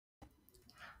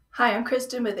Hi, I'm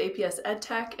Kristen with APS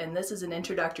EdTech, and this is an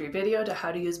introductory video to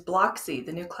how to use Blocksi,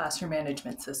 the new classroom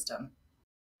management system.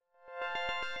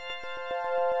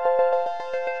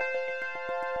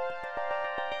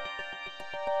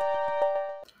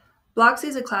 Blocksi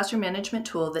is a classroom management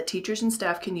tool that teachers and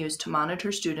staff can use to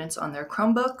monitor students on their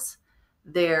Chromebooks,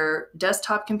 their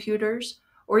desktop computers,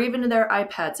 or even their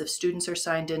iPads if students are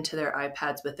signed into their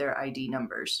iPads with their ID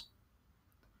numbers.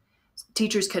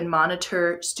 Teachers can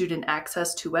monitor student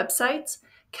access to websites,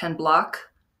 can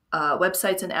block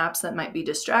websites and apps that might be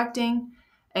distracting,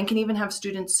 and can even have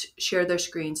students share their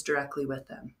screens directly with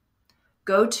them.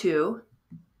 Go to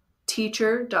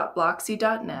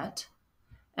teacher.blocksi.net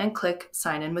and click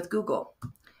Sign in with Google.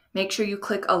 Make sure you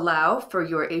click Allow for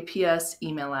your APS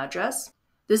email address.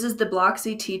 This is the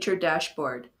Blocksi Teacher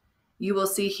Dashboard. You will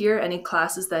see here any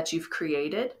classes that you've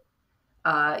created.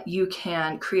 You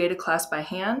can create a class by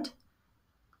hand,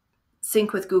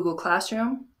 sync with Google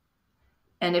Classroom,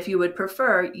 and if you would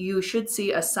prefer, you should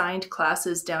see assigned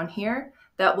classes down here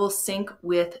that will sync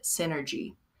with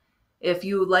Synergy. If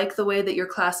you like the way that your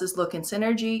classes look in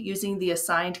Synergy, using the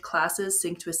assigned classes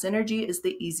synced with Synergy is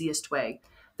the easiest way.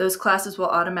 Those classes will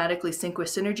automatically sync with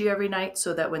Synergy every night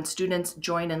so that when students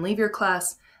join and leave your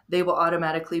class, they will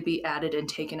automatically be added and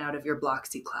taken out of your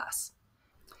Blocksi class.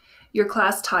 Your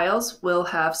class tiles will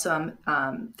have some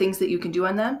things that you can do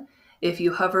on them. If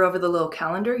you hover over the little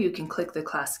calendar, you can click the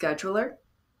class scheduler.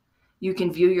 You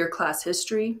can view your class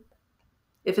history.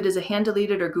 If it is a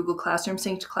hand-deleted or Google Classroom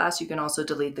synced class, you can also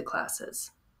delete the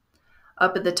classes.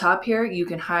 Up at the top here, you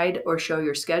can hide or show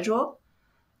your schedule.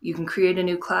 You can create a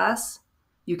new class.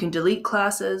 You can delete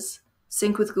classes,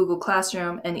 sync with Google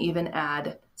Classroom, and even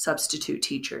add substitute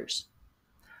teachers.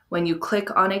 When you click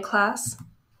on a class,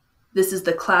 this is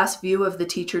the class view of the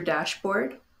teacher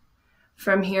dashboard.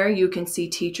 From here, you can see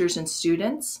teachers and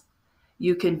students.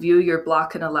 You can view your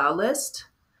block and allow list.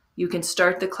 You can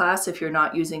start the class if you're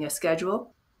not using a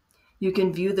schedule. You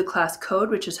can view the class code,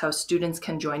 which is how students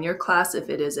can join your class if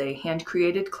it is a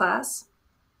hand-created class.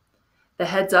 The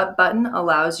heads up button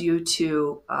allows you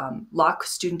to lock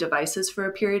student devices for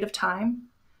a period of time.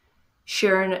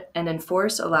 Share and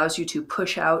enforce allows you to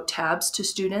push out tabs to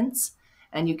students,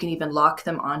 and you can even lock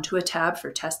them onto a tab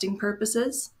for testing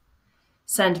purposes.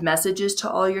 Send messages to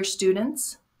all your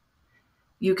students.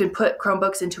 You can put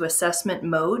Chromebooks into assessment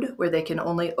mode where they can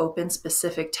only open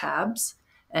specific tabs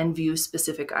and view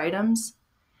specific items.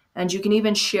 And you can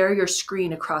even share your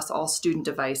screen across all student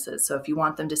devices, so if you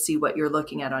want them to see what you're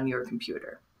looking at on your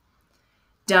computer.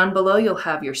 Down below, you'll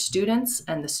have your students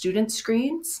and the student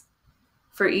screens.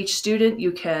 For each student,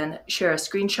 you can share a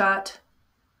screenshot,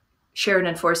 share and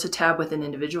enforce a tab with an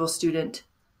individual student,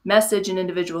 message an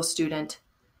individual student,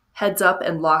 heads up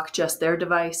and lock just their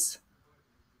device,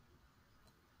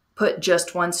 put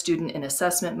just one student in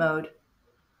assessment mode,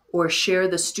 or share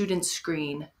the student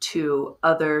screen to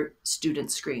other student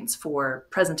screens for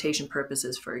presentation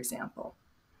purposes, for example.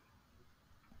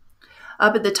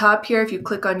 Up at the top here, if you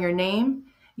click on your name,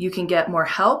 you can get more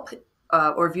help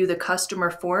or view the customer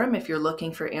forum if you're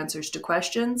looking for answers to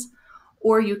questions,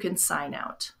 or you can sign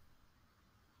out.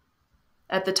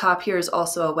 At the top here is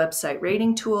also a website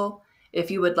rating tool if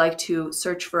you would like to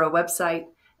search for a website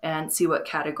and see what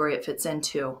category it fits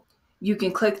into. You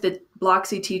can click the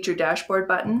Blocksi Teacher Dashboard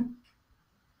button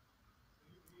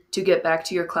to get back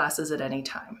to your classes at any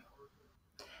time.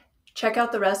 Check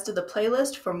out the rest of the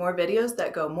playlist for more videos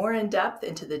that go more in depth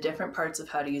into the different parts of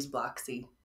how to use Blocksi.